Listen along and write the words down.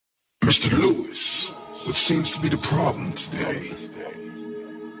Mr. Lewis, what seems to be the problem today?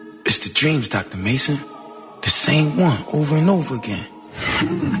 It's the dreams, Dr. Mason. The same one over and over again.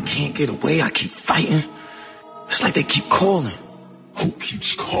 I can't get away, I keep fighting. It's like they keep calling. Who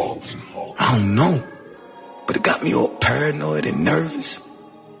keeps calling? I don't know, but it got me all paranoid and nervous.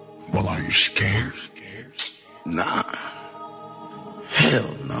 Well, are you scared? Nah.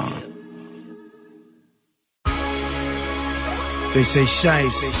 Hell no. They say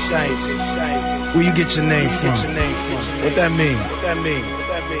Shyst. Where you get your name from? What that mean?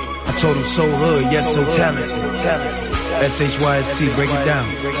 I told him so hood, yet so talented. SHYST, break it down.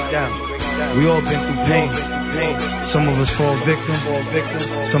 We all been through pain. Some of us fall victim,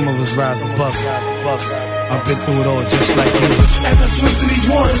 some of us rise above it. I've been through it all just like you. As I swim through these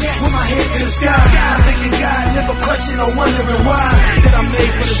waters, with my head to the sky, I'm thanking God, never question or wondering why. That I'm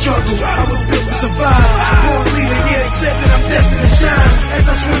made for the struggle, I was built to survive. Born leader, yeah, they said that I'm destined to shine. As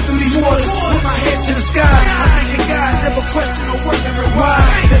I swim through these waters, with my head to the sky, I'm thanking God, never question or wondering why.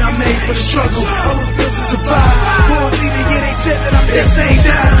 That I'm made for the struggle, I was built to survive. Born leader, yeah, they said that I'm destined to shine.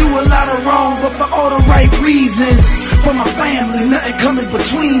 That I do a lot of wrong, but for all the right reasons. For my family, nothing coming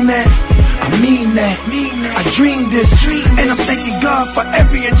between that. I mean that, I dreamed this, and I'm thanking God for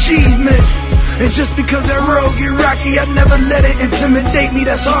every achievement. And just because that road get rocky, I never let it intimidate me,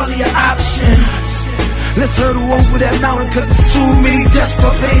 that's hardly an option. Let's hurdle over that mountain, cause it's too many deaths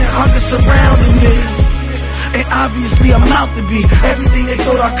for pain and hunger surrounding me. And obviously I'm out to be everything they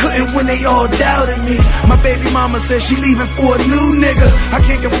thought I couldn't when they all doubted me. My baby mama said she leaving for a new nigga. I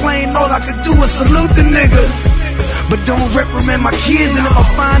can't complain, all I could do is salute the nigga. But don't reprimand my kids, and if I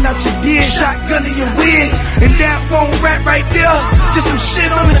find out you did, shotgun to your wig. And that won't rap right there. Just some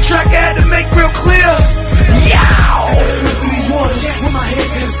shit on the track I had to make real clear. Yow! I swim through these waters with my head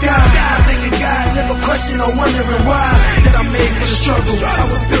to the sky. I'm thanking God, never question or wondering why. That I'm made for the struggle,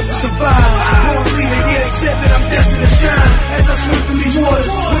 I was built to survive. Born leader, yeah, they said that I'm destined to shine. As I swim through these waters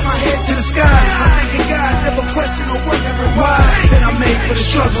with my head to the sky, I'm thanking God, never question or wondering why. That I'm made for the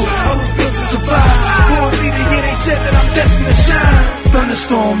struggle, I was built to survive. Born leader, yeah, they said that I'm destined to shine.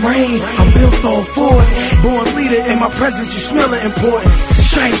 Thunderstorm, rain, I'm built all for it. Born leader, in my presence, you smell the importance.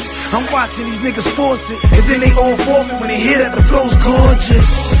 Shyst, I'm watching these niggas force it, and then they all forfeit when they hear that the flow's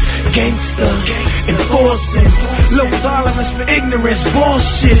gorgeous. Gangsta, enforcing, low tolerance for ignorance,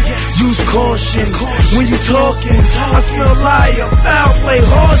 bullshit. Use caution when you talking. I smell liar, foul play,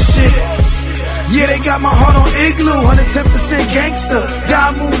 horse shit. Yeah, they got my heart on igloo, 110% gangster.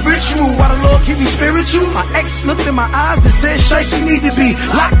 Die move ritual, while the Lord keep me spiritual. My ex looked in my eyes and said, Shyst, you need to be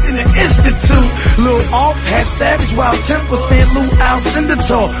locked in the institute. Lil off, half savage, wild temper. Stand Lou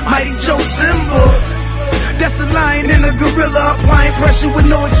Alcindor, Mighty Joe Simba. That's a lion and a gorilla, applying pressure with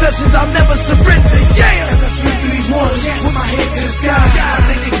no exceptions. I'll never surrender, yeah. As I swim through these waters with my head to the sky, I'm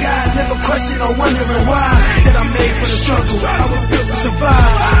thanking God, never question or wondering why. That I'm made for the struggle, I was built to survive.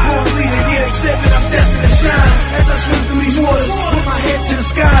 Born leader, yeah, they said that I'm destined to shine. As I swim through these waters with my head to the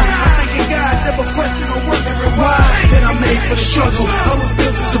sky, I'm thanking God, never question or wondering why. That I'm made for the struggle, I was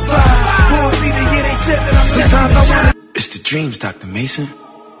built to survive. Born leader, yeah, they said that I'm destined to shine. It's the dreams, Dr. Mason.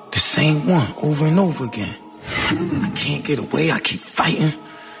 The same one over and over again. I can't get away, I keep fighting.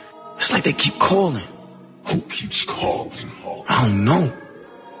 It's like they keep calling. Who keeps calling? I don't know,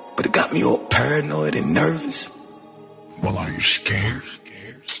 but it got me all paranoid and nervous. Well, are you scared?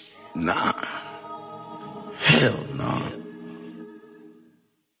 Nah. Hell no.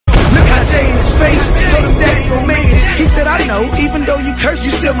 Look how Jay in his face, told him that he gon' make it. He said, I know, even though you curse,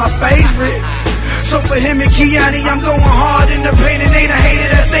 you still my favorite. So for him and Kiani, I'm going hard in the pain, and ain't a hater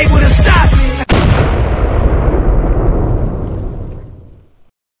that's able to stop me.